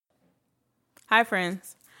Hi,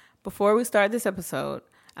 friends. Before we start this episode,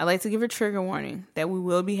 I'd like to give a trigger warning that we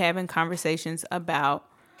will be having conversations about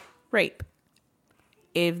rape.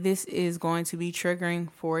 If this is going to be triggering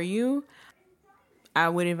for you, I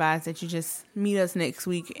would advise that you just meet us next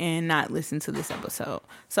week and not listen to this episode.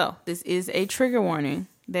 So, this is a trigger warning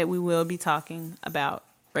that we will be talking about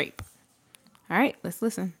rape. All right, let's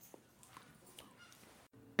listen.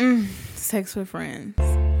 Sex with friends.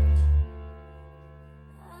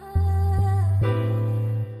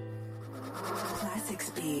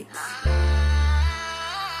 Classics beats.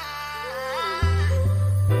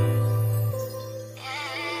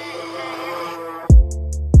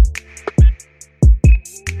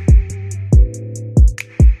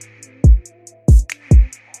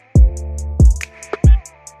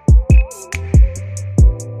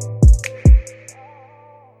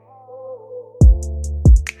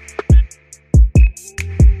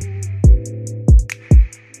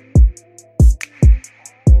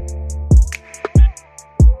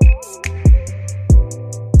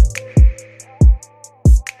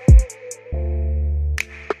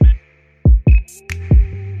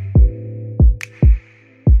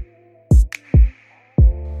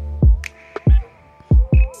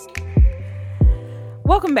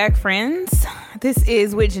 Welcome back, friends. This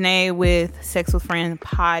is Whitney with Sex with Friends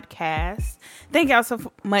podcast. Thank y'all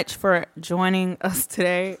so much for joining us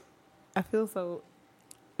today. I'm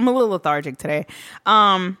a little lethargic today.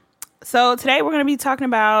 So today we're going to be talking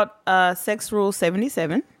about Sex Rule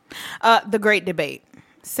 77, the great debate,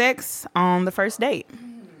 sex on the first date.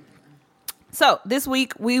 So this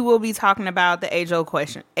week we will be talking about the age-old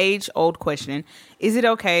question. Is it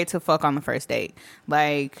okay to fuck on the first date?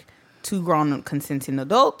 Like, two grown consenting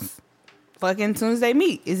adults fucking as soon as they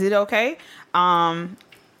meet. Is it okay? Why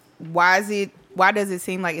does it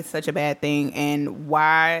seem like it's such a bad thing? And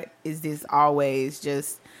why is this always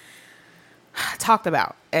just talked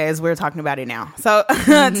about as we're talking about it now? So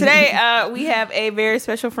today we have a very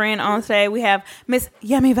special friend on today. We have Miss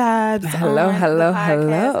Yummyvibes. Hello. Hi,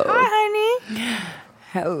 honey.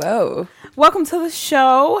 Hello. Welcome to the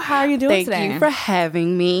show. How are you doing today? Thank you for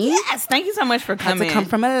having me. Yes, thank you so much for coming. I had to come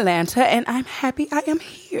from Atlanta, and I'm happy I am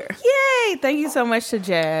here. Yay! Thank you so much to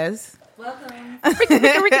Jazz. Welcome.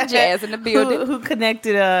 Ricky Jazz in the building. Who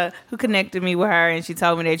connected me with her, and she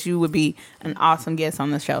told me that you would be an awesome guest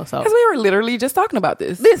on the show. So because we were literally just talking about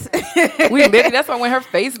this. That's why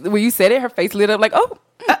when you said it, her face lit up like, oh,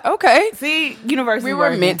 okay. See, universe. We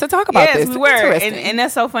were meant to talk about this. Yes, we were, and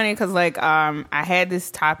that's so funny because I had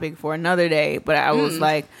this topic for another day, but I was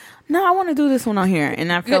like, no, I want to do this one on here,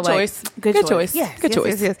 and I feel good choice. Yes, good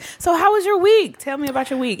choice. Yes. So, how was your week? Tell me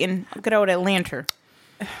about your week and good old Atlanta.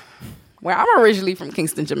 Well, I'm originally from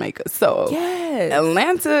Kingston, Jamaica, so yes.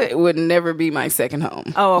 Atlanta would never be my second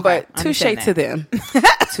home. Oh, okay. But touche to them.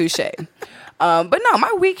 Touche. But no,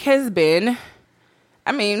 my week has been,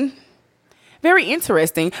 very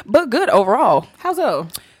interesting, but good overall. How so?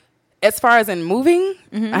 As far as in moving,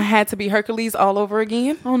 I had to be Hercules all over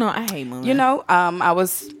again. Oh, no, I hate moving. You know, I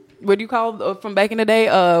was, what do you call from back in the day?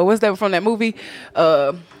 What's that from that movie?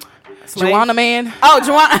 Joanna Man. Oh,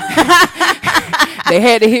 Joanna. They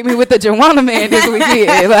had to hit me with the Joanna Man this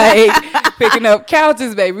weekend. Like, picking up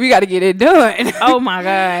couches, baby. We got to get it done. Oh, my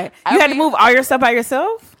God. You had to move all your stuff by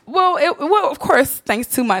yourself? Well, of course, thanks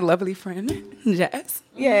to my lovely friend, Jazz.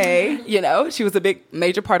 Yay. You know, she was a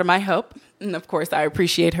major part of my help. And, of course, I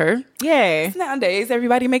appreciate her. Yay. Nowadays,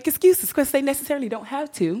 everybody make excuses because they necessarily don't have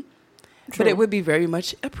to. True. But it would be very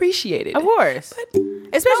much appreciated. Of course. But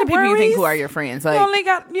especially people you think who are your friends. Like,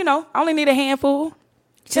 I only need a handful.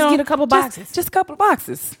 Just get a couple boxes. Just a couple of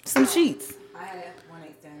boxes. Some sheets. I had a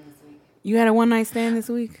one-night stand this week. You had a one-night stand this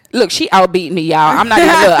week? Look, she outbeat me, y'all. I'm not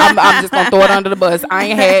gonna look. I'm just gonna throw it under the bus. I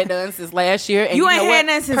ain't had none since last year. And you ain't had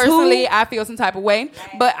none since personally, I feel some type of way.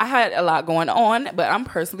 But I had a lot going on. But I'm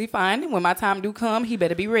personally fine. When my time do come, he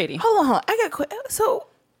better be ready. Hold on. I got so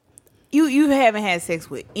you haven't had sex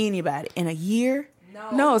with anybody in a year?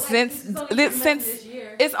 No, since this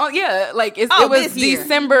year. It's on it was this year.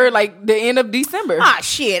 December, like the end of December. Ah,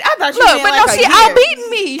 shit! I thought you look, but like no, she outbeating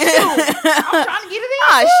me. Shoot. I'm trying to get it in.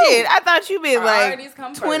 Ah, shit! I thought you been like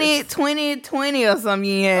 20 or something.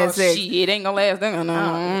 You had sex. Shit, it ain't gonna last.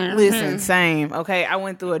 No. Listen, same. Okay, I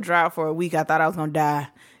went through a drought for a week. I thought I was gonna die.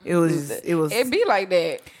 It was. It be like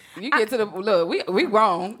that. You get to the look. We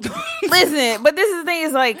wrong. Listen, but this is the thing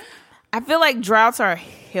is like. I feel like droughts are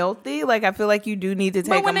healthy. Like, I feel like you do need to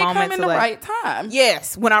take a moment to, when they come in the right time.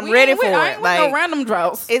 Yes, when I'm ready for it. I ain't with no random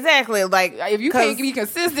droughts. Exactly. Like, if you can't be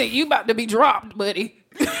consistent, you about to be dropped, buddy.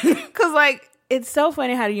 Because, like, it's so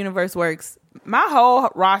funny how the universe works. My whole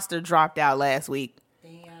roster dropped out last week.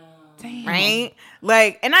 Damn. Right?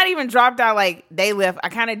 Like, and not even dropped out like they left. I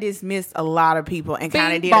kind of dismissed a lot of people and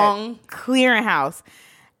kind of did a clearinghouse.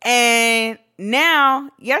 And now,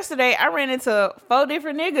 yesterday, I ran into 4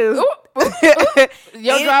 different niggas.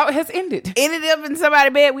 Your drought has ended. Ended up in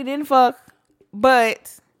somebody's bed. We didn't fuck.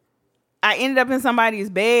 But I ended up in somebody's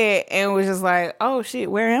bed and was just like, oh, shit,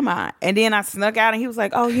 where am I? And then I snuck out and he was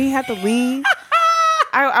like, oh, you ain't have to leave.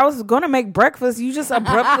 I was going to make breakfast. You just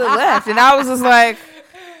abruptly left. And I was just like,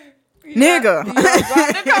 nigga.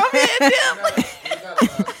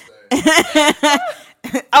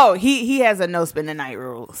 Oh, he has a no spend the night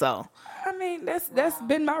rule. So I mean, that's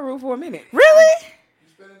been my rule for a minute. Really? You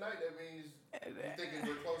spend the night, that means you thinking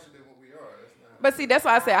we're closer than what we are. That's not. But see, that's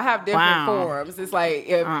why I say I have different forms. It's like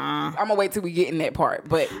if I'm gonna wait till we get in that part.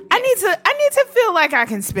 But I need to feel like I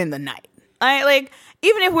can spend the night. Like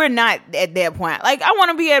even if we're not at that point, like I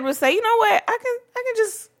want to be able to say, you know what, I can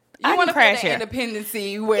just. You want to crash here.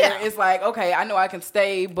 Independency where it's like, okay, I know I can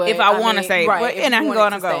stay, but if I want to stay, right, but, and I can go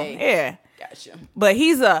and go. Stay. Yeah, gotcha. But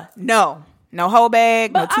he's a no whole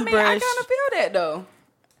bag, but no toothbrush. I kind of feel that though.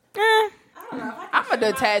 I'm a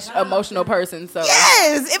detached, emotional person, so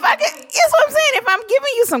yes. If I can, that's what I'm saying. If I'm giving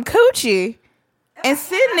you some coochie and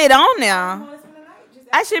sitting it on there,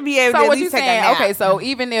 I should be able to. So at what least you take a saying? nap. Okay, so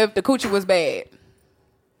even if the coochie was bad.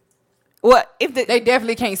 What if they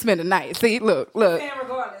definitely can't spend the night? See, look.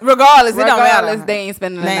 Regardless, it don't matter. They ain't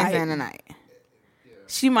spending the They night. ain't spending the night.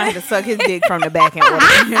 She might have to suck his dick from the back in order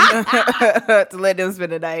to let them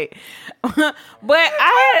spend the night. But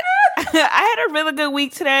I had a really good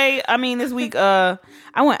week today. I mean, this week, I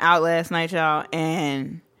went out last night, y'all,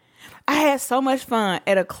 and I had so much fun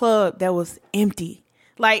at a club that was empty.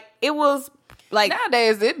 Like it was. Like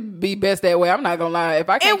nowadays, it'd be best that way. I'm not gonna lie. If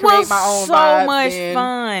I can't it create was my own so vibes, much then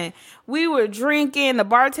fun. We were drinking. The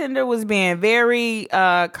bartender was being very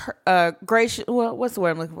gracious. Well, what's the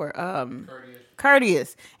word I'm looking for?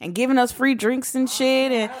 Courteous, and giving us free drinks and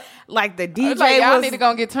shit. And like the DJ like, y'all was. need to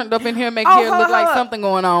go and get turned up in here and make here look like something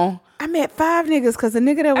going on. I met 5 niggas because the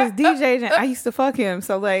nigga that was DJing, I used to fuck him.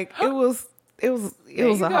 So like it was a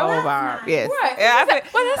whole vibe. Yes. Right. Yeah,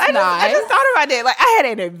 I just thought about that. Like I had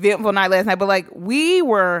an eventful night last night, but like we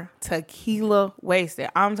were tequila wasted.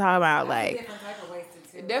 I'm talking about like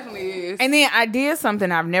it definitely is. And then I did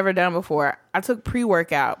something I've never done before. I took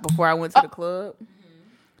pre-workout before I went to the club.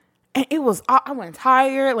 And it was, I went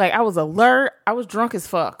tired. Like I was alert. I was drunk as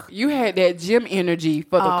fuck. You had that gym energy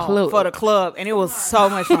for the club. For the club. And it was so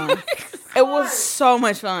much fun. It was so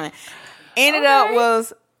much fun. Ended up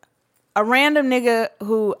was a random nigga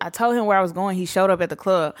who I told him where I was going. He showed up at the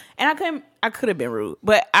club, and I could have been rude,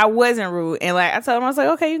 but I wasn't rude. And like I told him, I was like,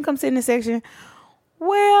 okay, you can come sit in this section.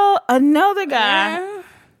 Well, another guy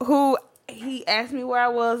who he asked me where I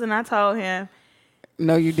was, and I told him,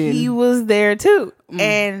 no, you didn't. He was there too,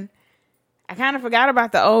 and I kind of forgot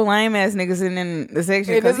about the old lame ass nigga sitting in the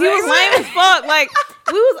section because he was lame as fuck. Like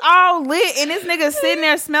we was all lit, and this nigga sitting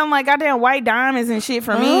there smelling like goddamn white diamonds and shit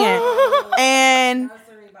for me, and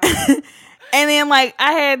then like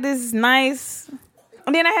I had this nice,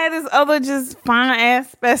 and then I had this other just fine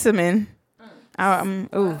ass specimen.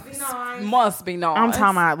 Must be nice. I'm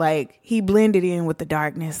talking about like he blended in with the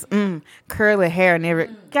darkness, curly hair and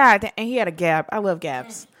everything. God damn, and he had a gap. I love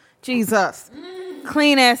gaps. Jesus,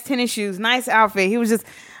 clean ass tennis shoes, nice outfit. He was just.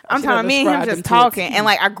 I'm talking about me and him just talking, and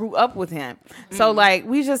like I grew up with him, so like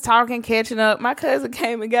we just talking, catching up. My cousin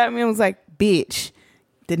came and got me and was like, "Bitch,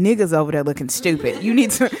 the niggas over there looking stupid. You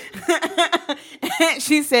need to."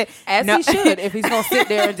 She said, "As he should, if he's gonna sit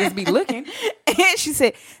there and just be looking." And she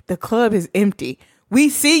said, "The club is empty. We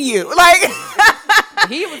see you." Like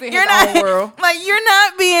he was in his own world. Like you're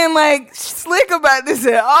not being like slick about this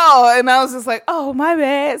at all. And I was just like, "Oh, my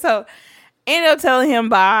bad." So ended up telling him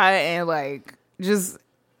bye and like just.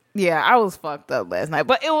 Yeah, I was fucked up last night,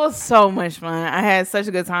 but it was so much fun. I had such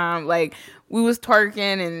a good time. Like we was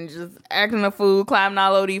twerking and just acting a fool, climbing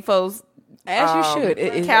all over these folks. As you should.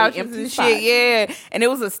 It couches and shit, yeah. And it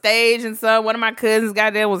was a stage and stuff. One of my cousins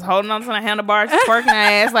got there, was holding on to the handlebars, twerking her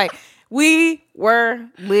ass. Like we were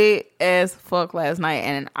lit as fuck last night,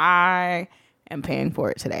 and I am paying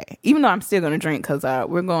for it today. Even though I'm still gonna drink because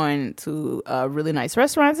we're going to a really nice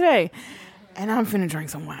restaurant today, and I'm finna drink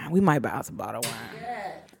some wine. We might buy us a bottle of wine.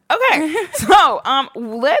 Okay, so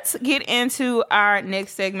let's get into our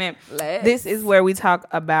next segment. This is where we talk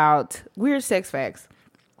about weird sex facts.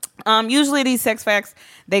 Usually these sex facts,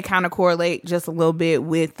 they kind of correlate just a little bit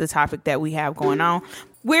with the topic that we have going on.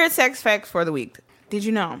 Weird sex facts for the week. Did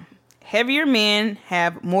you know heavier men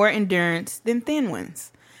have more endurance than thin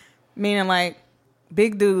ones? Meaning like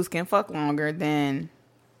big dudes can fuck longer than,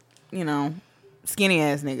 skinny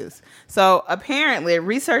ass niggas. So apparently,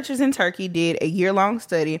 researchers in Turkey did a year-long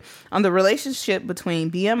study on the relationship between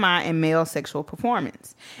BMI and male sexual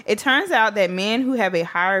performance. It turns out that men who have a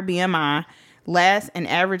higher BMI last an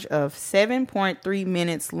average of 7.3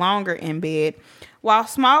 minutes longer in bed, while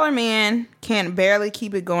smaller men can barely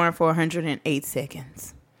keep it going for 108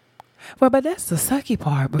 seconds. Well, but that's the sucky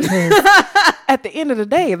part, because at the end of the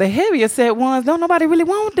day, the heavier set ones, don't nobody really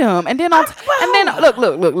want them. And then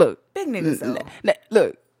look. Big niggas though.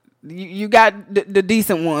 Look, you got the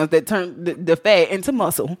decent ones that turn the fat into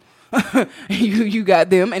muscle. you got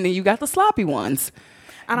them, and then you got the sloppy ones.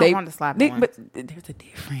 I don't want the sloppy ones. But there's a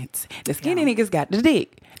difference. The skinny niggas got the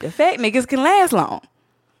dick. The fat niggas can last long.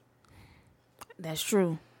 That's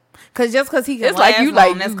true. Cause just cause he can it's last like you,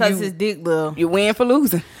 long, that's cause his dick little. You win for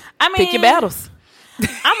losing. I mean, pick your battles.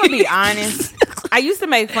 I'm gonna be honest. I used to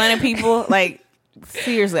make fun of people. Like,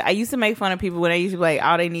 seriously, I used to make fun of people when I used to be like,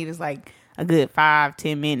 all they need is like a good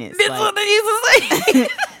 5-10 minutes. That's what they used to say.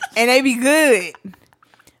 And they be good.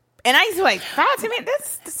 And I used to be like, 5-10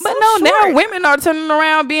 minutes. That's but so no, short. now women are turning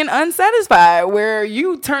around being unsatisfied, where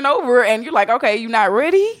you turn over and you're like, okay, you're not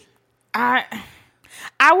ready.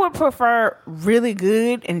 I would prefer really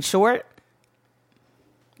good and short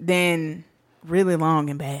than really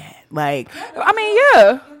long and bad. Like, I mean,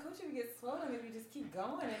 yeah. Your coochie would get swollen if you just keep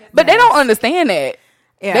going. And But they don't understand that.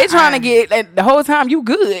 yeah, They trying to get like, the whole time you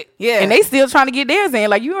good. Yeah. And they still trying to get theirs in.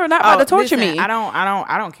 Like, you are not about to torture listen, me. I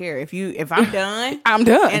don't care if I'm done. I'm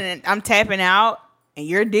done. And I'm tapping out, and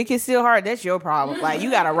your dick is still hard. That's your problem. Like,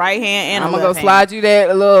 you got a right hand and I'm a gonna go left hand. slide you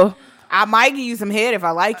that a little. I might give you some head if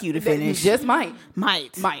I like you to finish. Just might.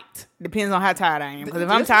 Might. Might. Depends on how tired I am. Because if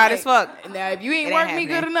I'm Just tired might. as fuck. Now, if you ain't It worked ain't me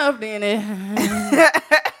good happening. enough,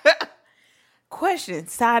 then Question.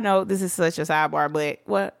 Side note. This is such a sidebar, but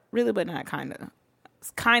what? Really, but not kind of.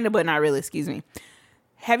 Kind of, but not really. Excuse me.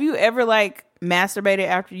 Have you ever like masturbated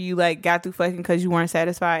after you like got through fucking because you weren't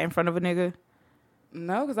satisfied in front of a nigga?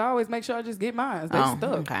 no, because I always make sure I just get mine. They stuck.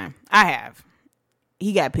 Okay. I have.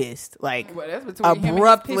 He got pissed. Like, Well, that's between him and his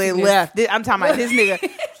abruptly pissiness. left. I'm talking about this nigga.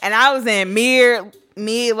 And I was in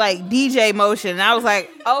mid like DJ motion. And I was like,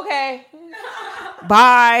 okay,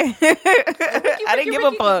 bye. I didn't give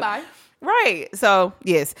a fuck. Bye. Right. So,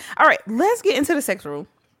 yes. All right. Let's get into the sex rule.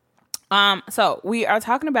 So we are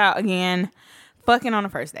talking about, again, fucking on a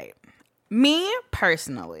first date. Me,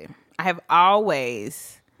 personally, I have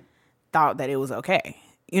always thought that it was okay.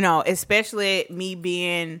 You know, especially me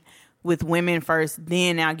being with women first,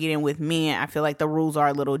 then now getting with men. I feel like the rules are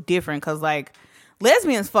a little different because, like,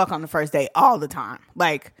 lesbians fuck on the first date all the time.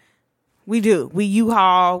 Like, we do. We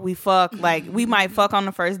U-Haul, we fuck. Like, we might fuck on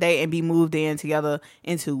the first date and be moved in together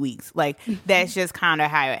in 2 weeks. Like, that's just kind of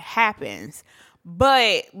how it happens.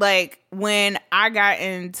 But, like, when I got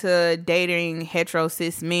into dating hetero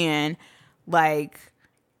cis men, like,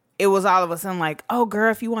 it was all of a sudden like, oh,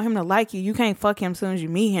 girl, if you want him to like you, you can't fuck him as soon as you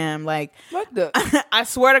meet him. Like, What the? I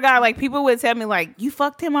swear to God, like, people would tell me, like, you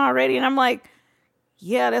fucked him already? And I'm like,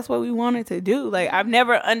 yeah, that's what we wanted to do. Like, I've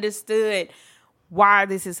never understood why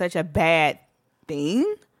this is such a bad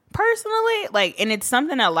thing, personally. Like, and it's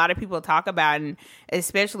something that a lot of people talk about, and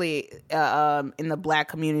especially in the Black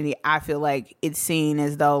community, I feel like it's seen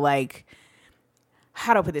as though, like,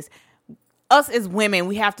 how do I put this? Us as women,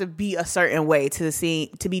 we have to be a certain way to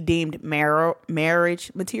be deemed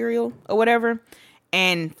marriage material or whatever.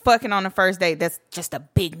 And fucking on the first date, that's just a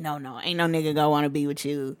big no-no. Ain't no nigga gonna want to be with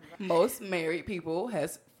you. Most married people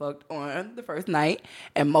has fucked on the first night,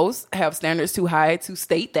 and most have standards too high to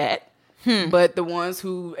state that. But the ones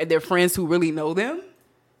who, their friends who really know them,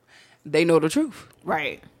 they know the truth.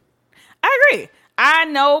 Right. I agree. I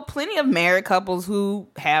know plenty of married couples who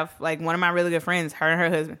have, like, one of my really good friends, her and her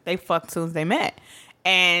husband, they fucked as soon as they met.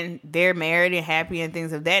 And they're married and happy and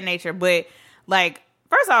things of that nature. But, like,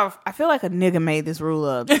 first off, I feel like a nigga made this rule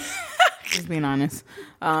up. Just being honest.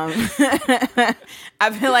 I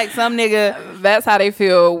feel like some nigga That's how they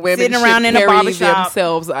feel. Women Sitting around in a barbershop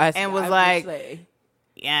themselves, and was like,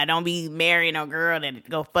 yeah, don't be marrying no girl that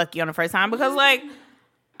go fuck you on the first time. Because, like,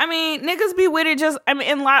 I mean, niggas be with it just, I mean,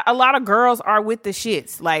 and a lot of girls are with the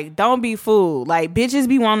shits. Like, don't be fooled. Like, bitches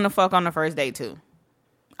be wanting to fuck on the first date, too.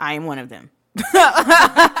 I am one of them.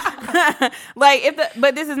 Like,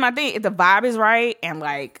 but this is my thing. If the vibe is right and,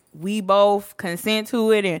 like, we both consent to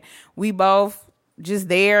it and we both just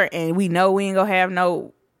there and we know we ain't gonna have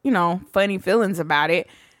no, you know, funny feelings about it,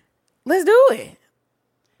 let's do it.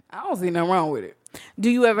 I don't see nothing wrong with it. Do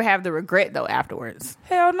you ever have the regret, though, afterwards?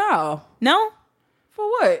 Hell no. No? For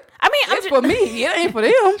what? I mean, It's for me. It ain't for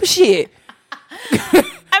them. Shit.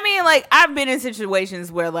 I mean, like, I've been in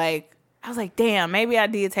situations where, like, I was like, damn, maybe I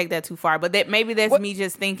did take that too far. But maybe that's me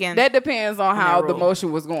just thinking. That depends on how the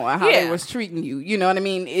motion was going, how they was treating you. You know what I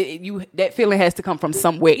mean? That feeling has to come from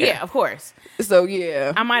somewhere. Yeah, of course. So,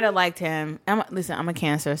 yeah. I might have liked him. Listen, I'm a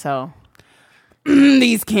Cancer, so.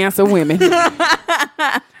 These Cancer women.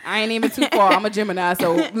 I ain't even too far. I'm a Gemini,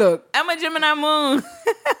 so look. I'm a Gemini moon.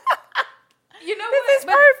 You know this is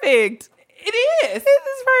perfect. It is. This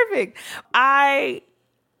is perfect. I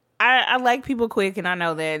like people quick, and I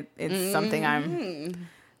know that it's something I'm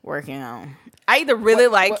working on. I either really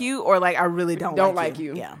like you or like I really don't like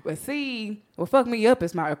you. Yeah. But see, what fuck me up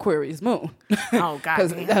is my Aquarius moon. Oh, God.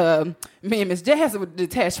 Because me and Miss Jazz would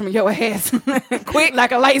detach from your ass quick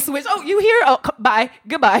like a light switch. Oh, you here? Oh, bye.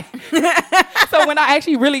 Goodbye. So when I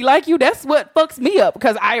actually really like you, that's what fucks me up.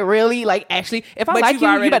 Because I really like actually, if I like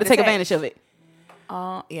you better take advantage of it.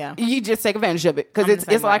 Yeah. You just take advantage of it. Because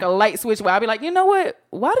it's like a light switch where I'll be like, you know what?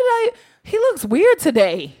 He looks weird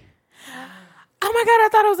today. Oh my God, I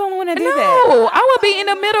thought I was the only one that did that. No, I would be in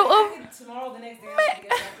the middle of... Tomorrow, the next day,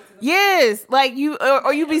 Yes, like you,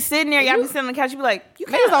 or you be sitting there, y'all be sitting on the couch, you be like, you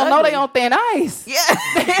kind of don't know they on thin ice. Yeah.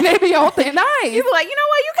 They be on thin ice. You be like, you know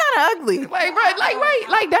what, you kind of ugly.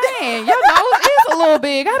 Like, dang, your nose is a little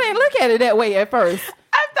big. I didn't look at it that way at first.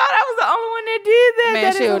 I thought I was the only one that did that.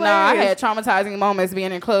 Man, shoot, I had traumatizing moments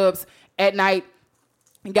being in clubs at night.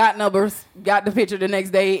 Got numbers, got the picture the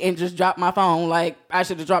next day, and just dropped my phone. Like, I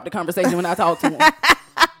should have dropped the conversation when I talked to him.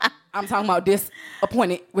 I'm talking about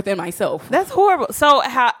disappointed within myself. That's horrible. So,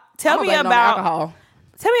 tell me about alcohol.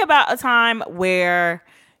 Tell me about a time where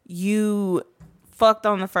you fucked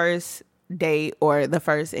on the first date or the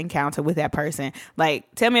first encounter with that person. Like,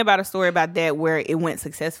 tell me about a story about that where it went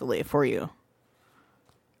successfully for you.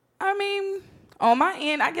 I mean, on my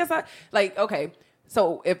end, I guess okay.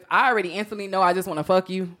 So if I already instantly know I just want to fuck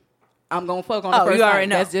you, I'm going to fuck on the first you already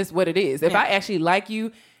night. know. That's just what it is. If I actually like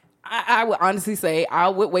you, I would honestly say I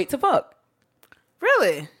would wait to fuck.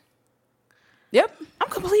 Really? Yep. I'm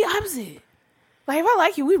completely opposite. Like, if I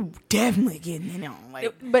like you, we're definitely getting in on.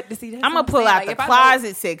 Like, but see, I'm going to pull out the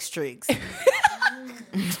closet sex tricks.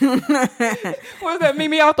 What's that? Meet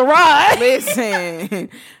me off the ride. Listen,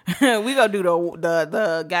 we gonna do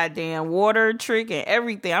the goddamn water trick and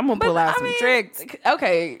everything. I'm gonna pull out some tricks.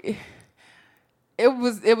 Okay, it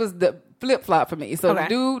was the flip flop for me. So the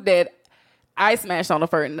dude that I smashed on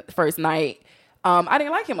the first night, I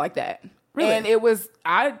didn't like him like that. Really? And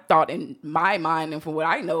I thought in my mind and from what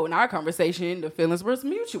I know in our conversation, the feelings were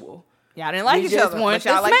mutual. Y'all didn't like each other. Wanted to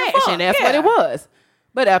smash, and that's what it was.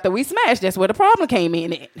 But after we smashed, that's where the problem came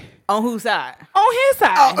in at. On whose side? On his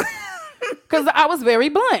side. Because I was very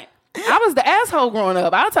blunt. I was the asshole growing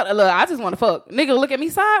up. I told her, look, I just want to fuck. Nigga, look at me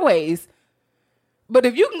sideways. But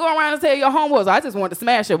if you can go around and tell your homeboys, I just want to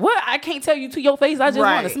smash her. What? I can't tell you to your face, I just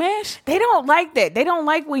want to smash? They don't like that. They don't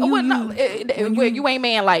like when you ain't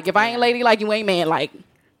man-like. If I ain't lady-like, you ain't man-like.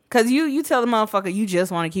 Cause you tell the motherfucker you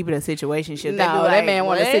just want to keep it a situationship. No, that man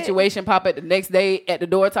want a situation pop up the next day at the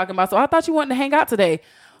door talking about, so I thought you wanted to hang out today.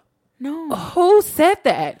 No. Who said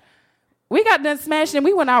that? We got done smashing and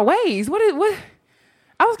we went our ways. What?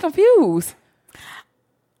 I was confused.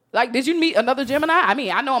 Like, did you meet another Gemini? I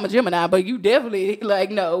mean, I know I'm a Gemini, but you definitely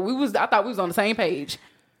no. I thought we was on the same page.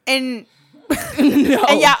 And no.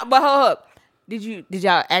 And y'all, but hold up. Did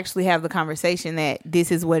y'all actually have the conversation that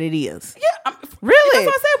this is what it is? Yeah, really. That's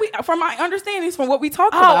what I said. From my understandings, from what we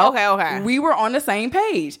talked about, okay. We were on the same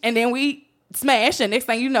page, and then we smashed. And next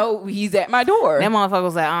thing you know, he's at my door. That motherfucker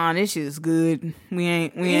was like, "Oh, this shit is good. We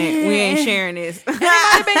ain't sharing this." And it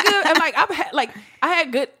might have been good. And I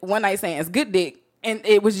had good one night stands, good dick, and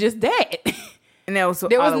it was just that. And there was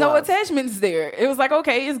no attachments there. It was like,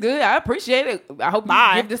 okay, it's good. I appreciate it. I hope you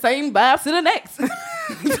give the same vibes to the next.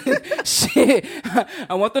 Shit.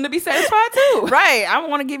 I want them to be satisfied too. Right. I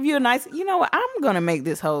want to give you a nice, you know what? I'm going to make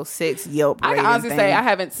this whole sex Yelp I can honestly say I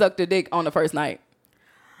haven't sucked a dick on the first night.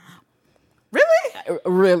 Really?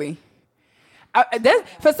 Really.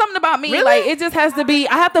 For something about me, like, it just has to be,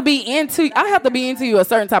 I have to be into you a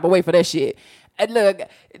certain type of way for that shit. Look,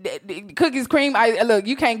 cookies, cream. Look,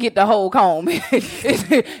 you can't get the whole comb.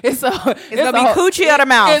 It's gonna be coochie out of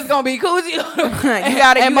mouth. It's gonna be coochie. You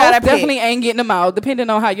gotta definitely ain't getting them out, depending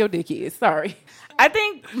on how your dick is. Sorry. I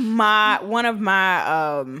think one of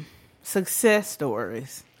my success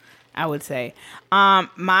stories, I would say,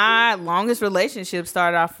 my longest relationship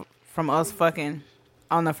started off from us fucking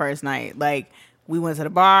on the first night. Like, we went to the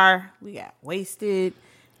bar, we got wasted,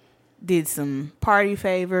 did some party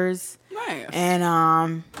favors. Nice.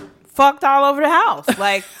 And fucked all over the house.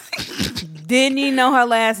 Like, didn't even know her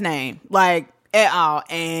last name, like, at all.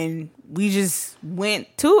 And we just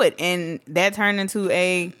went to it, and that turned into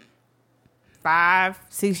a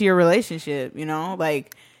 5-6 year relationship, you know?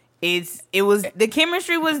 Like the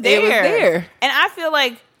chemistry was there. It was there. And I feel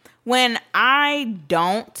like when I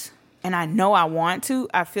don't and I know I want to,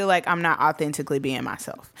 I feel like I'm not authentically being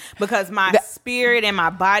myself. Because my spirit and my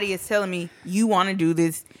body is telling me, you want to do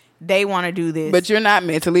this, they want to do this. But you're not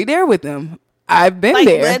mentally there with them. I've been like,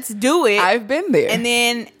 there. Let's do it. I've been there. And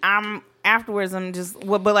then afterwards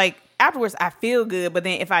afterwards I feel good, but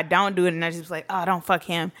then if I don't do it and I just like, oh, don't fuck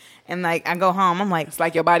him, and like I go home, I'm like, it's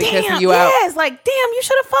like your body damn, cussing you out. Yes, like damn, you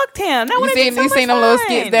should have fucked him. That would have been so much seen them fun. little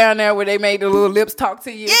skits down there where they made the little lips talk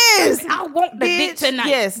to you? Yes, I want the dick tonight.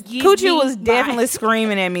 Yes, Give Coochie me was definitely mine.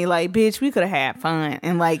 screaming at me like, bitch, we could have had fun.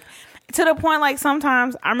 And like to the point, like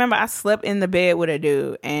sometimes I remember I slept in the bed with a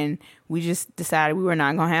dude and we just decided we were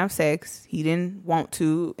not gonna have sex. He didn't want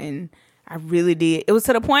to, and I really did. It was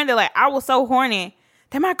to the point that like I was so horny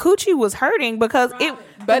that my coochie was hurting because because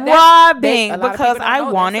I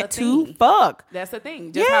wanted to fuck. That's the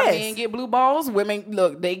thing. Just how men get blue balls, women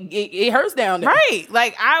look. It hurts down there. Right.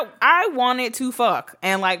 Like I wanted to fuck,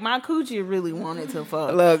 and like my coochie really wanted to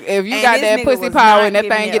fuck. Look, if you And got this that nigga pussy was power not and that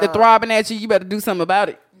giving thing it get to up. throbbing at you, you better do something about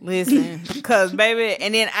it. Listen, because baby,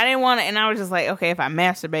 and then I didn't want to, and I was just like, okay, if I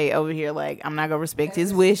masturbate over here, like I'm not gonna respect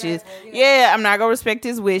his wishes. Yeah, I'm not gonna respect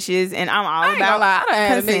his wishes, and I'm all I ain't gonna about lie. I done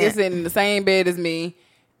had a nigga consent. sitting in the same bed as me,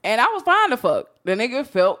 and I was fine to fuck. The nigga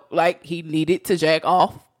felt like he needed to jack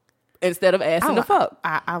off instead of asking to fuck.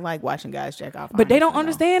 I like watching guys jack off, But they don't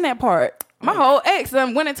understand that part. My whole ex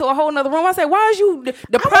went into a whole nother room. I said, "Why is you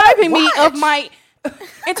depriving me of my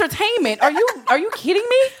entertainment? Are you kidding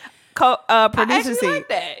me?" Producer actually like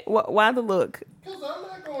that. Why the look? Because I'm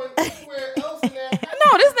not going anywhere else in that house.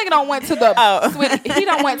 No, this nigga don't went to the he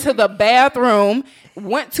don't went to the bathroom,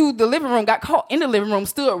 went to the living room, got caught in the living room,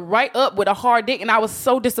 stood right up with a hard dick, and I was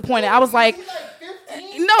so disappointed. I was like, He's like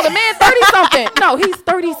 15? no, the man 30-something. No, he's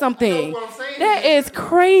 30-something. what I'm saying That is- is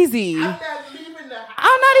crazy. I'm not leaving the house.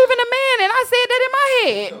 I'm not even a man, and I said that in my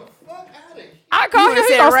head. Fuck out of here. I called would've him, he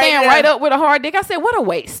said gonna right stand there. right up with a hard dick. I said, what a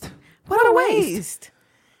waste. What a waste.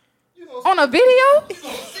 You gonna On a video?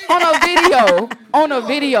 On a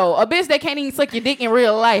video. A bitch that can't even suck your dick in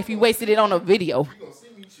real life, you wasted it on a video. You gonna see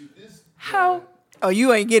me shoot this? How Oh,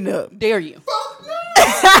 you ain't getting up. dare you? Fuck no!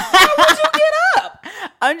 How would you get up?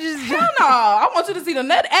 I'm just Hell no. I want you to see the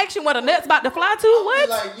nut action where the nut's about to fly to. Be What?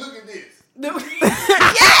 like, look at this.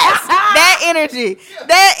 yes, that energy.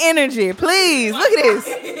 Please look at this.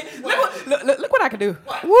 Look what I can do.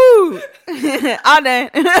 Woo, all done.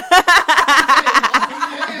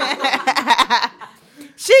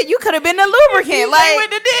 Shit, you could have been the lubricant. Like with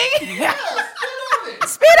the dick. Yeah, spit on it.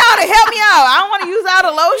 spit out and help me out. I don't want to use all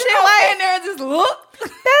the lotion. You know, Like in there and just look.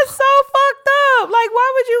 that's so fucked up. Like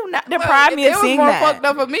why would you not deprive me of seeing It was more that? fucked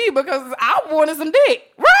up for me because I wanted some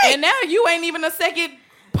dick. Right. And now you ain't even a second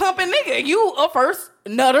pumping nigga. You a first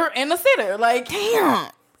nutter and a sitter. Like, Damn.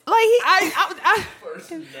 Like he, I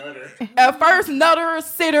First nutter. a first nutter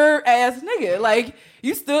sitter ass nigga. Like,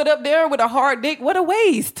 you stood up there with a hard dick. What a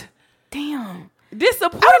waste. damn.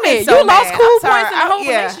 Disappointed. So you lost mad. cool I'm sorry. points in the whole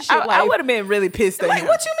relationship. I would have been really pissed at like, him.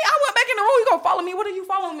 what you mean? I went back in the room. You gonna follow me? What are you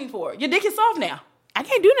following me for? Your dick is soft now. I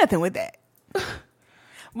can't do nothing with that.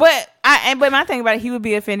 But my thing about it, he would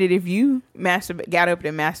be offended if you got up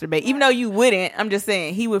and masturbate. Even though you wouldn't, I'm just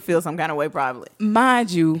saying he would feel some kind of way probably.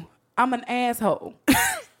 Mind you, I'm an asshole.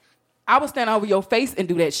 I would stand over your face and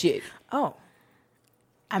do that shit. Oh,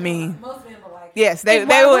 I mean, Most men were like, yes, they And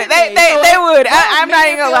why would. wouldn't They would. I'm not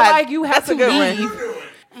even gonna lie. Like you have That's to a good leave.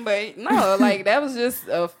 one. But no, like that was just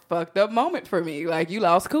a fucked up moment for me. Like you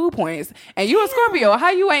lost cool points, and you a Scorpio.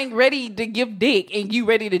 How you ain't ready to give dick and you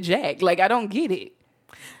ready to jack? Like I don't get it.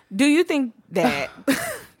 Do you think that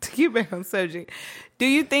to get back on subject? Do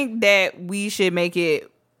you think that we should make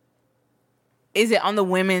it? Is it on the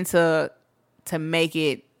women to make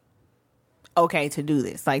it okay to do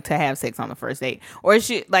this, like to have sex on the first date, or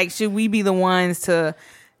should we be the ones to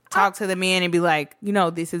talk to the men and be like,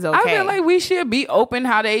 this is okay? I feel like we should be open.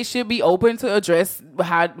 How they should be open to address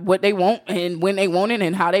what they want and when they want it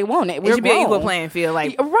and how they want it. It should be an equal playing field,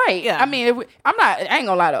 like right. Yeah. I mean, I ain't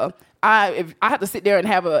gonna lie though. If I had to sit there and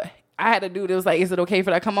I had a dude that was like, is it okay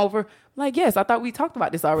for that to come over? I'm like, yes, I thought we talked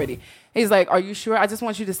about this already. He's like, are you sure? I just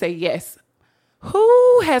want you to say yes.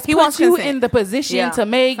 Who has put wants you consent. in the position to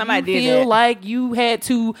make Somebody you did feel that. like you had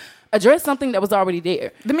to address something that was already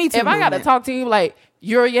there? The Me Too If I got to movement. talk to you like,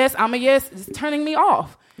 you're a yes, I'm a yes, it's turning me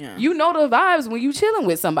off. Yeah. You know the vibes when you chilling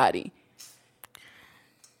with somebody.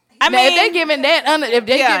 I Now, mean, if they giving that if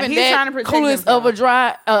they Yeah, giving he's trying that to protect coolest of a himself.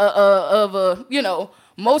 dry of a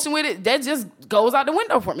motion with it, that just goes out the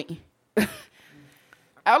window for me.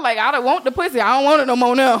 I was like, I don't want the pussy. I don't want it no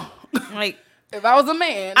more now. like If I was a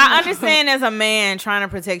man, I understand as a man trying to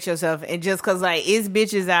protect yourself, and just because like it's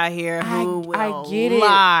bitches out here who will I get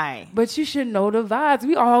lie. it, but you should know the vibes.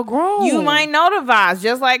 We all grown. You might know the vibes,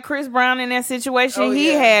 just like Chris Brown in that situation he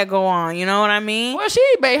had go on. You know what I mean? Well, she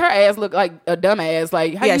made her ass look like a dumbass.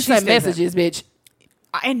 Like how you send messages, bitch.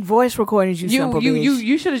 And voice recordings, you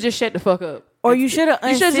should have just shut the fuck up, or you should have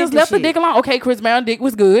just left the dick alone. Okay, Chris Brown dick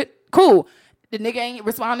was good, cool. The nigga ain't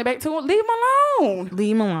responding back to him. Leave him alone.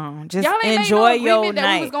 Leave him alone. Just y'all ain't enjoy made no your that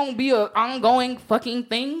night. It was gonna be an ongoing fucking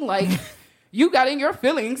thing. Like you got in your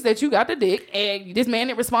feelings that you got the dick, and this man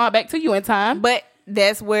didn't respond back to you in time. But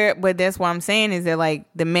that's what I'm saying is that like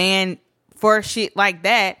the man for shit like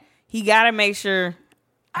that, he gotta make sure.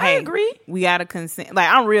 I agree. We gotta consent. Like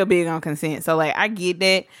I'm real big on consent, so like I get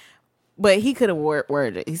that. But he could have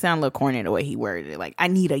worded it. He sounded a little corny the way he worded it. Like I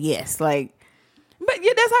need a yes. Like. But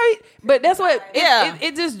yeah, that's how. But that's what.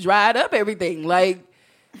 It just dried up everything. Like,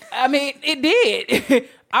 I mean, it did.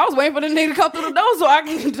 I was waiting for the nigga to come through the door so I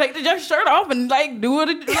can take the shirt off and like do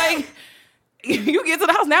it. Like, you get to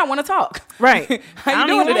the house now, I want to talk. Right? How you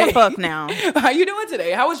doing today? Fuck now. How you doing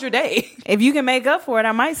today? How was your day? If you can make up for it,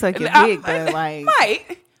 I might suck your dick. But like,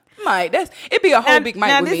 might. It'd be a whole big might.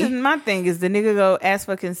 Now with this me. is my thing: is the nigga go ask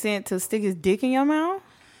for consent to stick his dick in your mouth?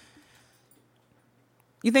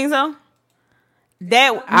 You think so?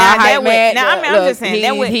 I'm just saying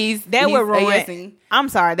that would ruin. I'm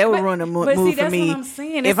sorry, that would ruin the mood for me. What I'm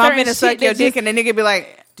saying. If I'm gonna suck your dick and the nigga be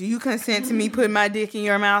like, "Do you consent to me putting my dick in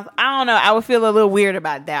your mouth?" I don't know. I would feel a little weird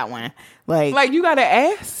about that one. Like you gotta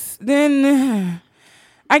ask. Then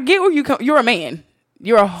I get where you come. You're a man.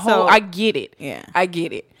 You're a whole. I get it. Yeah, I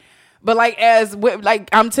get it. But like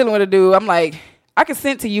I'm telling what to do. I'm like, I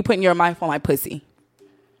consent to you putting your mouth on my pussy.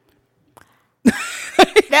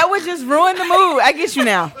 That would just ruin the mood. I get you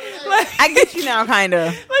now. I get you now, kind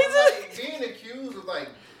of. Being accused of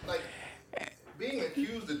being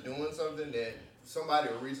accused of doing something that somebody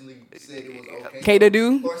originally said it was okay to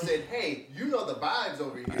do, or said, "Hey, you know the vibes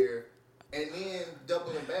over here," and then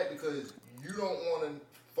doubling back because you don't want to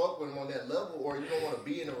fuck with him on that level, or you don't want to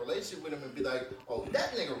be in a relationship with him and be like, "Oh,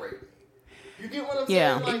 that nigga raped me." You get what I'm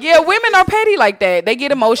saying? Like, women are petty like that. They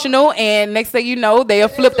get emotional, and next thing you know, they'll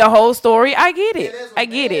flip the whole story. I get it. I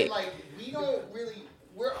get it. Like,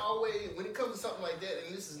 we're always, when it comes to something like that,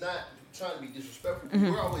 and this is not trying to be disrespectful,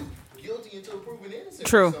 we're always guilty until proven innocent.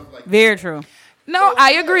 True. Like Very true. No, so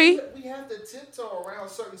I agree. We have to tiptoe around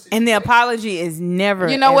certain situations. And the apology is never.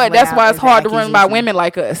 You know what? That's why it's hard to run by women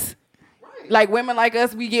like us. Right. Like women like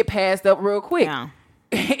us, we get passed up real quick. Yeah.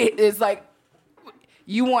 It's like,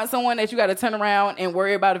 you want someone that you got to turn around and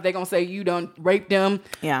worry about if they're going to say you done raped them.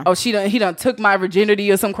 Yeah. Oh, he done took my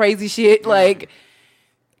virginity or some crazy shit. Yeah. Like,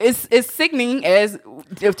 it's sickening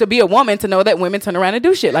to be a woman to know that women turn around and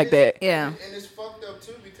do shit like that. Yeah. And it's fucked up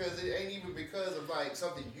too because it ain't even because of like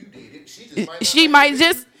something you did. She might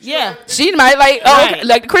like, right.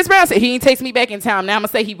 Like Chris Brown said, he ain't takes me back in time. Now I'm going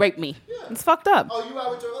to say he raped me. Yeah. It's fucked up. Oh, you out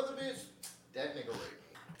with your other bitch? That nigga raped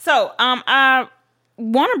me. So, I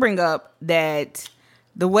want to bring up that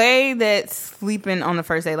the way that sleeping on the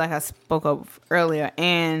first day, like I spoke of earlier,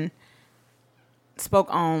 and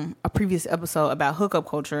spoke on a previous episode about hookup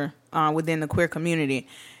culture within the queer community.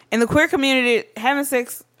 In the queer community, having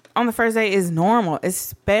sex on the first day is normal,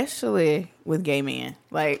 especially with gay men.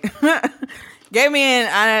 Like, gay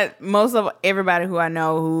men, most of everybody who I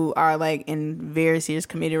know who are like in very serious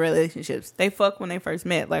committed relationships, they fuck when they first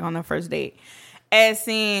met, like on their first date. As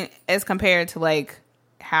compared to like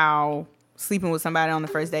how sleeping with somebody on the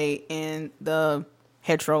first date in the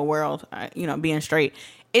hetero world, being straight,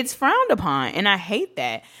 it's frowned upon. And I hate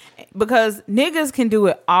that because niggas can do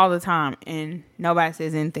it all the time and nobody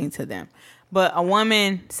says anything to them. But a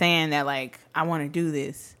woman saying that, like, I want to do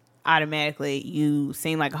this, automatically you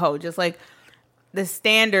seem like a hoe. Just like the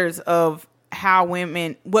standards of how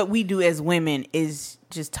what we do as women is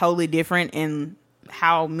just totally different in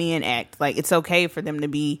how men act. Like, it's okay for them to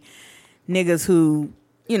be niggas who,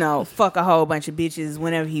 fuck a whole bunch of bitches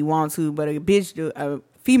whenever he wants to, but a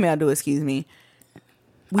female do, excuse me.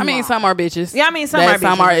 Some are bitches. Yeah, some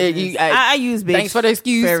are bitches. I use bitch. Thanks for the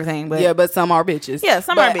excuse for everything, but yeah, but some are bitches. Yeah,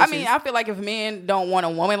 some are bitches. I feel like if men don't want a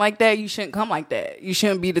woman like that, you shouldn't come like that. You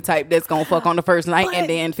shouldn't be the type that's gonna fuck on the first night and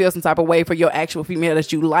then feel some type of way for your actual female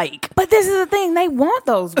that you like. But this is the thing: they want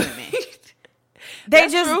those women.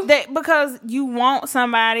 Because you want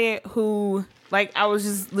somebody who. Like, I was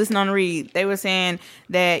just listening on the read. They were saying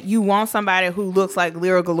that you want somebody who looks like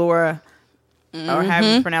Lyra Galore, or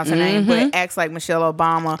however you pronounce her name, but acts like Michelle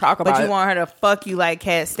Obama. But you want her to fuck you like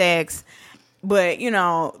Kat Stacks, but,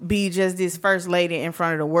 be just this first lady in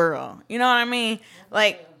front of the world. You know what I mean?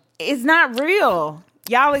 Like, it's not real.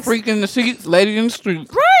 y'all freak in the sheets, lady in the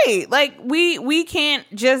streets. Right. Like we can't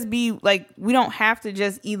just be like, we don't have to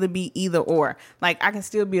just either be either or. Like I can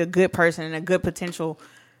still be a good person and a good potential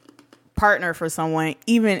partner for someone,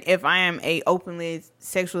 even if I am a openly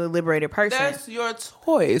sexually liberated person. That's your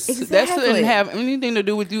choice. Exactly. That shouldn't have anything to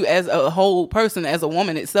do with you as a whole person, as a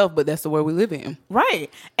woman itself, but that's the world we live in.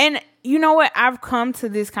 Right. And you know what? I've come to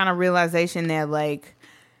this kind of realization that like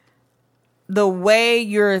the way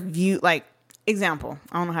you're viewed, like, example,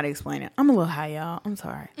 I don't know how to explain it. I'm a little high, y'all. I'm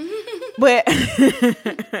sorry. But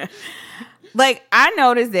like I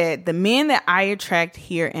noticed that the men that I attract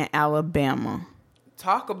here in Alabama,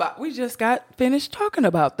 We just got finished talking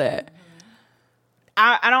about that.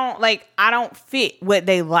 I don't fit what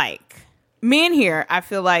they like. Men here, I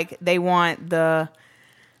feel like they want the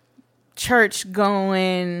church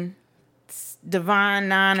going, divine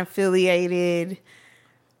non-affiliated,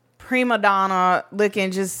 prima donna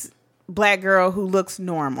looking, just black girl who looks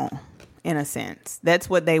normal in a sense. That's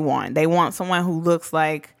what they want. They want someone who looks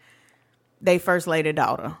like they first lady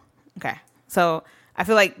daughter. Okay. So I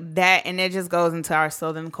feel like that, and it just goes into our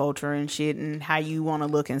Southern culture and shit and how you want to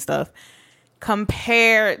look and stuff.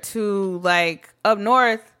 Compared to like up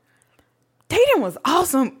north, dating was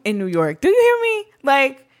awesome in New York. Do you hear me?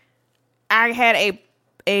 Like I had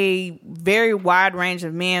a very wide range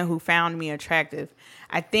of men who found me attractive.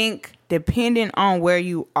 I think depending on where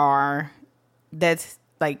you are, that's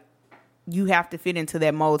like you have to fit into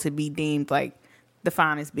that mold to be deemed like the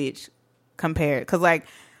finest bitch compared. Because like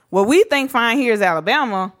what we think fine here is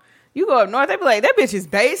Alabama. You go up north, they be like, that bitch is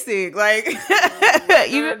basic. Like,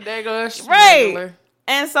 right.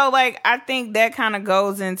 And so, like, I think that kind of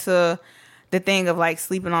goes into the thing of, like,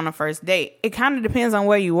 sleeping on the first date. It kind of depends on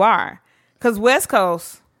where you are. Because West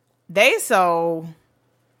Coast, it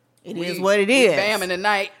is what it is. Bam in the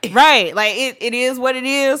night. Right. Like, it is what it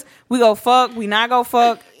is. We go fuck. We not go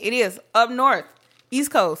fuck. It is. Up north, East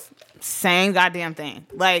Coast, same goddamn thing.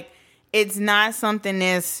 Like, it's not something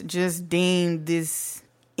that's just deemed this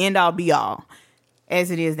end all be all as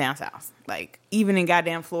it is down south. Like even in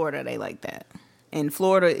goddamn Florida, they like that. And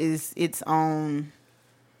Florida is its own.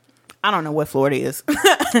 I don't know what Florida is.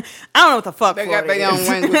 I don't know what the fuck they Florida got their own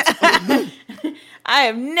language. I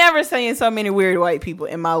have never seen so many weird white people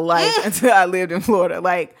in my life until I lived in Florida.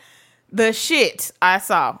 Like the shit I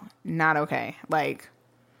saw, not okay. Like.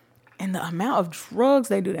 And the amount of drugs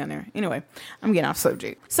they do down there. Anyway, I'm getting off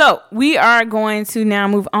subject. So we are going to now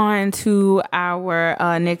move on to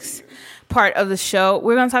our next part of the show.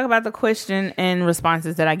 We're going to talk about the question and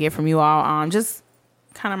responses that I get from you all. Just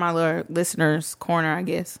kind of my little listeners' corner, I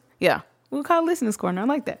guess. Yeah, we'll call it listeners' corner. I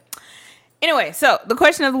like that. Anyway, so the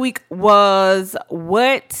question of the week was,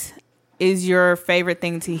 what is your favorite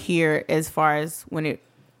thing to hear as far as when it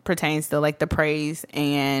pertains to like the praise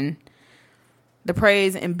and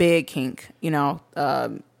bed kink? You know, I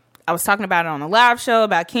was talking about it on a live show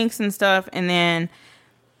about kinks and stuff, and then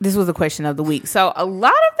this was the question of the week. So a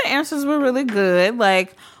lot of the answers were really good.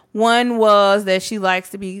 Like one was that she likes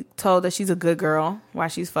to be told that she's a good girl while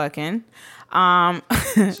she's fucking. One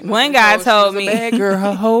guy told me, bad girl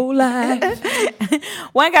her whole life.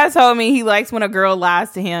 One guy told me he likes when a girl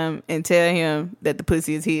lies to him and tell him that the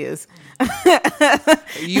pussy is his.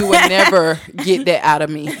 You would never get that out of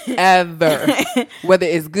me ever. Whether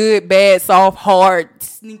it's good, bad, soft, hard,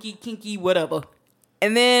 sneaky, kinky, whatever.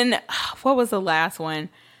 And then what was the last one?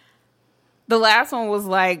 The last one was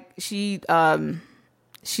like she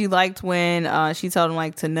liked when she told him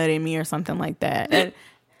like to nut in me or something like that. And,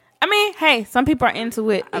 I mean, hey, some people are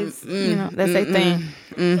into it. You know, that's their thing.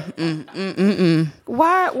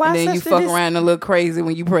 Why? And then you fuck around and look crazy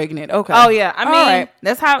when you pregnant. Okay. Oh yeah. I mean, right.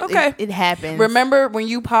 That's how it happens. Remember when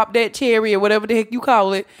you pop that cherry or whatever the heck you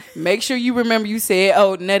call it? Make sure you remember you said,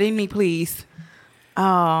 "Oh, nut in me, please."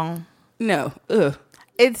 Oh no. Ugh.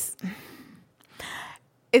 It's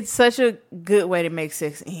such a good way to make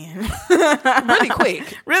sex end. Really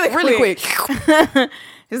quick. Really quick.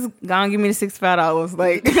 Just gonna give me the $65.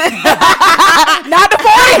 Like not the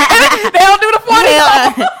 40. They don't do the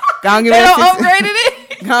 40. Gonna give me they don't upgraded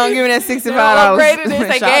it. Gonna give me that $65. Upgraded it.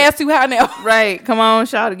 Say gas too high now. Right. Come on,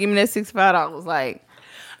 shout. Give me that $65. Like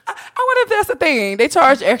I wonder if that's the thing. They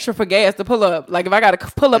charge extra for gas to pull up. Like if I got to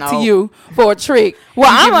pull up to you for a trick, well,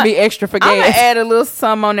 I'm gonna be extra for gas. I'm gonna add a little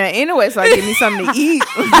something on there anyway, so I give me something to eat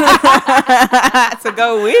to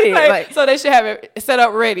go with it. Like, so they should have it set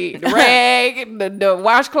up ready. The rag, the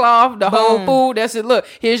washcloth, the whole food. That's it. Look,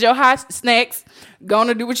 here's your hot snacks.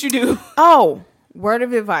 Gonna do what you do. Oh, word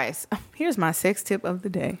of advice. Here's my sex tip of the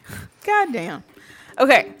day. Goddamn.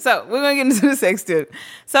 Okay, so we're going to get into the sex tip.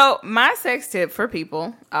 So my sex tip for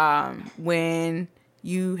people, when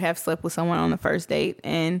you have slept with someone on the first date,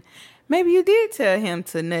 and maybe you did tell him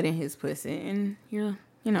to nut in his pussy, and you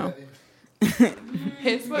know.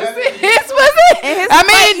 His pussy. And his I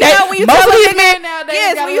mean, you know, when you most tell of a these nigga, men nowadays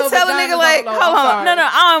yes, got when you tell a nigga like, hold on, no,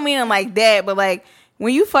 I don't mean it like that, but like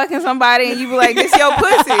when you fucking somebody and you be like, this your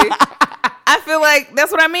pussy, I feel like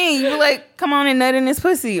that's what I mean. You be like, come on and nut in this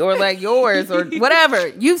pussy, or like yours, or whatever.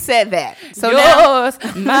 You said that, so yours,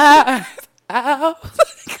 mine, ours.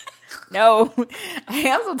 no,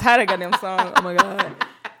 I'm so tired of goddamn song. Oh my god,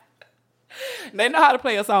 They know how to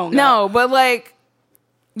play a song. no, but like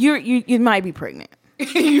you might be pregnant.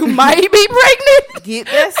 You might be pregnant. Get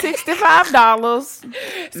that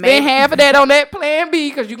 $65. Spend half of that on that Plan B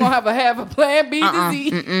because you're going to have a half a Plan B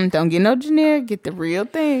disease. Don't get no generic. Get the real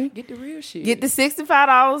thing. Get the real shit. Get the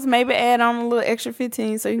 $65. Maybe add on a little extra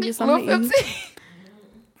 15 so you can get something to eat.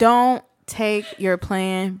 Don't take your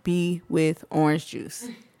Plan B with orange juice.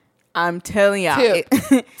 I'm telling y'all.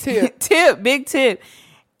 Tip. Big tip.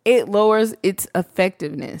 It lowers its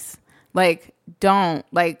effectiveness. Like, don't.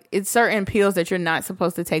 Like, it's certain pills that you're not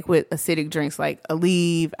supposed to take with acidic drinks, like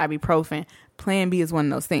Aleve, ibuprofen. Plan B is one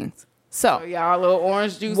of those things. So y'all, a little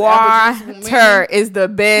orange juice. Water is the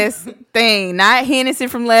best thing. Not Hennessy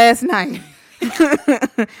from last night.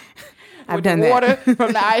 I've done water that.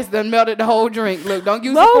 from the ice done melted the whole drink. Look, don't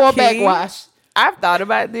use it for a backwash. I've thought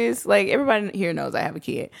about this. Like, everybody here knows I have a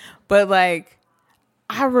kid. But, like,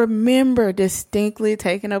 I remember distinctly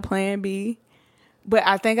taking a Plan B. But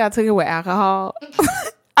I think I took it with alcohol.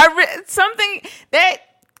 Something that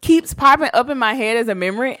keeps popping up in my head as a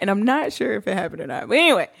memory, and I'm not sure if it happened or not. But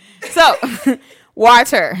anyway, so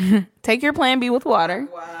water. Take your Plan B with water.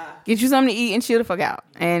 Wow. Get you something to eat and chill the fuck out,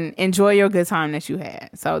 and enjoy your good time that you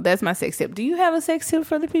had. So that's my sex tip. Do you have a sex tip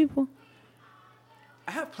for the people?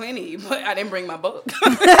 I have plenty, but I didn't bring my book.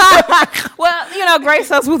 Well,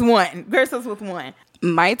 grace us with one. Grace us with one.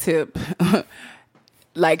 My tip.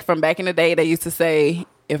 Like from back in the day, they used to say,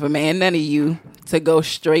 if a man none of you, to go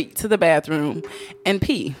straight to the bathroom and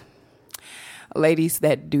pee. Ladies,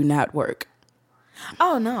 that do not work.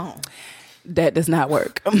 Oh, no. That does not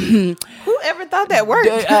work. Who ever thought that worked?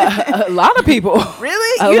 A lot of people.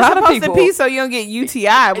 Really? You're supposed to pee so you don't get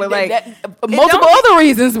UTI, but like multiple other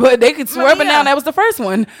reasons, but they could swear but now that was the first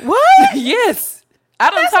one. What? Yes. I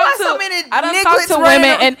don't talk to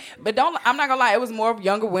women, but I'm not gonna lie, it was more of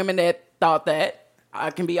younger women that thought that. I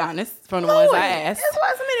can be honest from the ones I asked. That's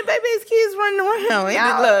why so many babies kids running around.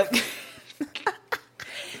 Look.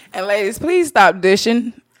 And ladies, please stop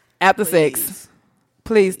dishing after sex.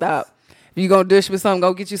 Please stop. If you're going to dish with something,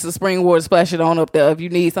 go get you some spring water, splash it on up there if you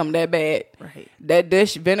need something that bad. Right. That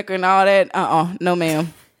dish, vinegar and all that, no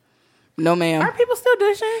ma'am. No ma'am. Are people still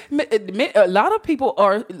dishing? A lot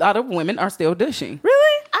of women are still dishing.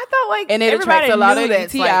 Really? I thought like and it attracts a lot of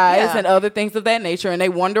UTIs and other things of that nature, and they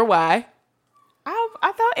wonder why.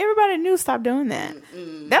 I thought everybody knew stop doing that.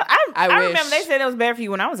 I remember they said it was bad for you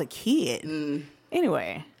when I was a kid.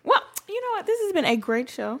 Anyway, well, you know what? This has been a great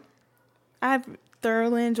show. I've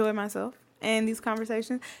thoroughly enjoyed myself and these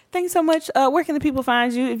conversations. Thank you so much. Where can the people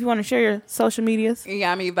find you if you want to share your social medias?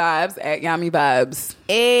 Yummyvibes at Yummyvibes.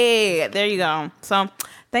 Hey, there you go. So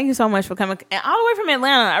thank you so much for coming. And all the way from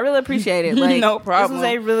Atlanta. I really appreciate it. Like, no problem. This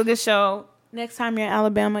was a really good show. Next time you're in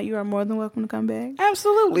Alabama, you are more than welcome to come back.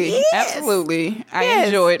 Absolutely. Yes. Absolutely. I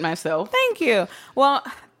enjoyed myself. Thank you. Well,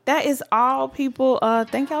 that is all, people.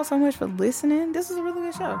 Thank y'all so much for listening. This was a really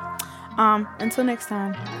good show. Until next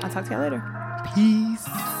time, I'll talk to y'all later. Peace.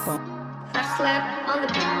 I slept on the